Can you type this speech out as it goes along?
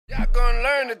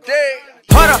turn the day.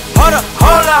 Hold up,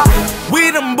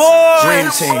 we them boys.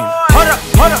 Dream team.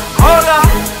 Hold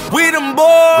up, we them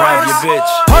boys. Grab your bitch.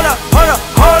 Hold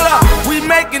up, we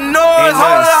making noise. Ain't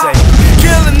Hold up, nothing to say.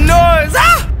 killing noise.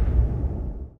 Ah!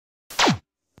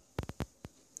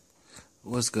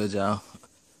 What's good, y'all?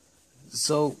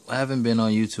 So, I haven't been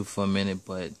on YouTube for a minute,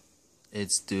 but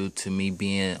it's due to me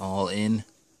being all in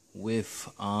with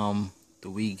the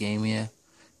We Game Here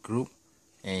group.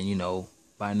 And, you know,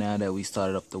 by now that we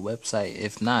started up the website,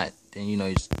 if not, then, you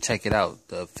know, just check it out.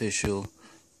 The official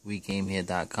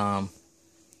WeGameHere.com.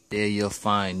 There you'll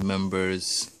find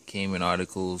members, gaming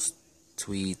articles,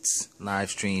 tweets, live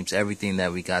streams, everything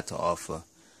that we got to offer.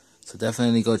 So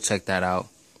definitely go check that out.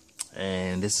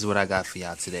 And this is what I got for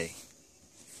y'all today.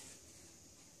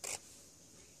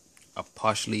 A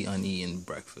partially uneaten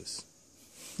breakfast.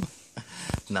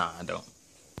 Nah, I don't.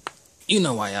 You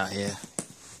know why y'all here.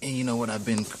 And you know what I've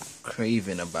been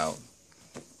craving about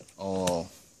all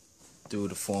through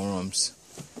the forums.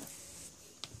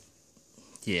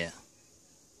 Yeah.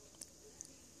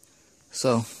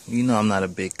 So, you know I'm not a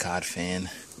big COD fan,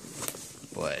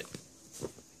 but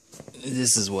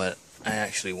this is what I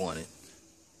actually wanted.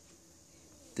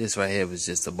 This right here was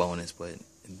just a bonus, but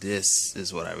this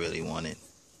is what I really wanted.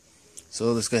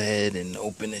 So let's go ahead and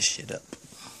open this shit up.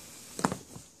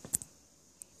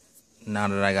 Now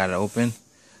that I got it open,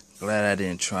 glad I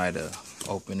didn't try to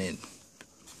open it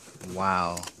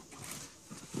while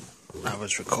I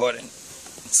was recording.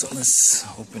 So let's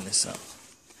open this up.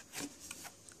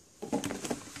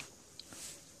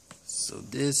 So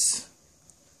this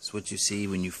is what you see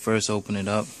when you first open it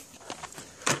up.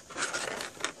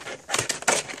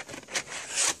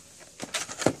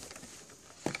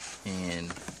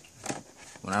 And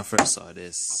when I first saw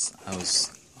this, I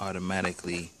was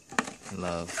automatically in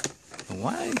love. And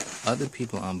why other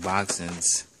people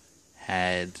unboxings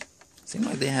seemed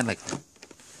like they had like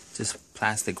just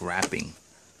plastic wrapping,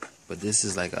 but this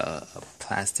is like a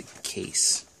plastic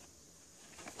case.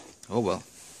 Oh well.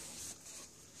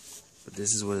 But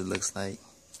this is what it looks like.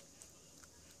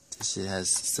 This shit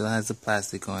still has the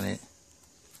plastic on it.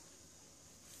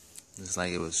 It's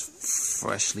like it was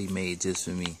freshly made just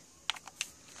for me.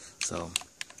 So,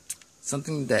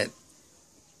 something that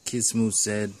Kid Smooth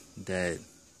said that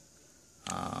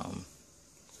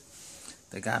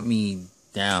got me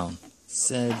down.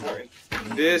 Said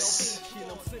this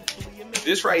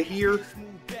right here,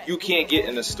 you can't get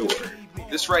in the store.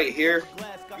 This right here,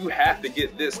 you have to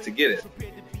get this to get it.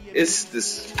 It's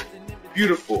this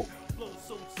beautiful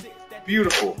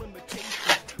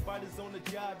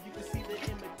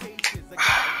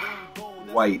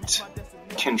white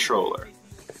controller.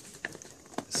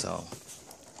 So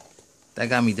that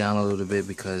got me down a little bit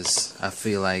because I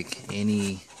feel like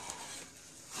any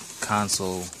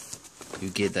console you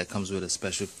get that comes with a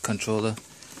special controller,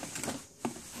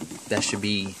 that should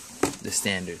be the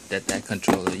standard. That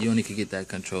controller, you only could get that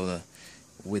controller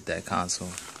with that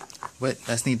console. But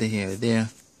that's neither here nor there.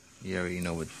 You already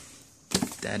know what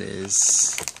that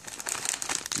is.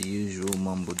 The usual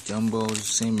mumbo jumbo,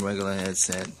 same regular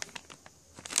headset.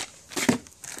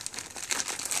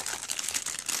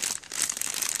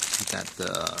 You got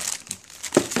the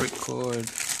brick cord,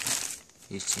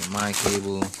 HDMI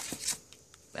cable,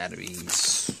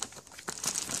 batteries,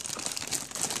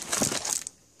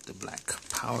 the black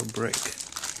power brick.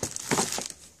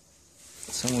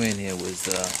 Somewhere in here was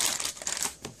the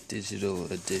digital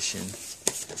edition,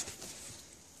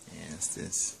 and it's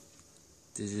this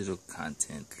digital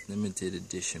content limited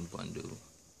edition bundle.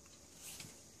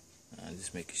 I'm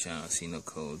just making sure I don't see no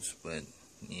codes, but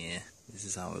yeah, this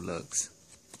is how it looks.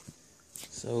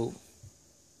 So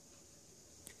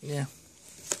yeah,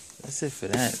 that's it for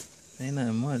that. Ain't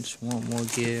nothing much. Want more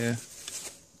gear?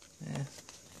 Yeah.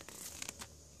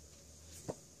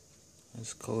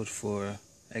 That's code for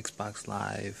Xbox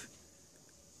Live.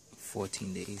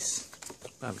 14 days.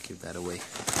 Probably give that away.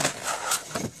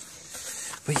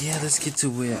 But yeah, let's get to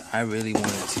where I really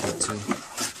wanted to get to.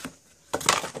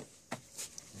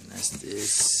 And that's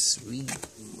this sweet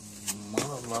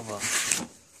mother lover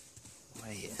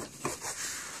right here.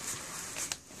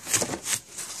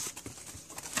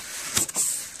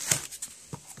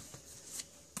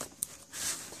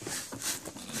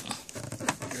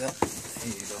 Yep,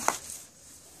 there you go.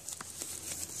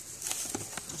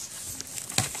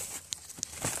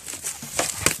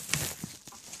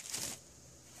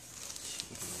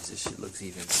 This shit looks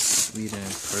even sweeter in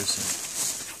person.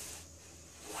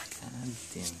 God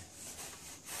damn it.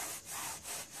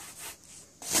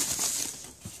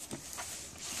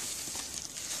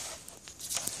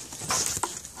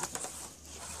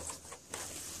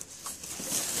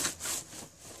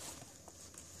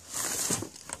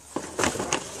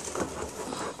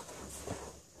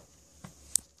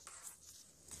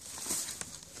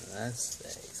 That's the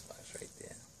Xbox right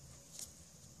there.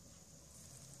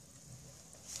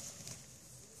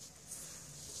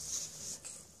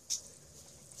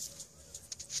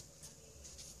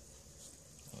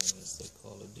 It's the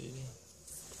Call of Duty.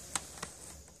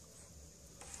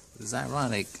 It's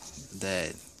ironic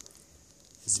that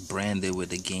it's branded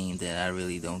with a game that I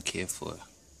really don't care for.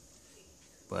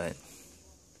 But,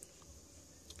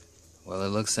 well,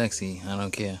 it looks sexy. I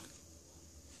don't care.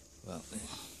 Well,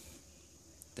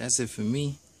 that's it for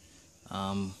me.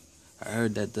 I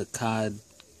heard that the COD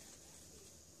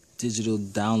digital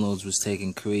downloads was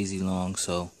taking crazy long,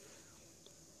 so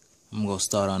I'm gonna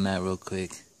start on that real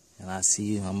quick. And I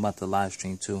see you. I'm about to live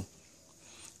stream too.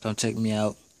 Come check me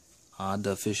out on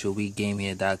the official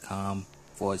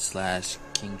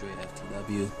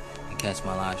weekgamehere.com/KingDreFTW and catch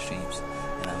my live streams.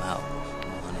 And I'm out.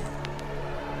 I'm on it.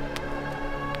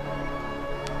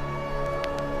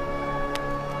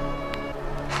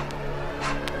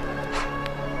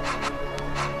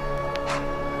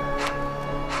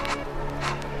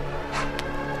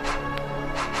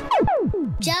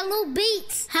 Jello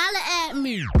Beats, holla at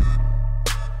me.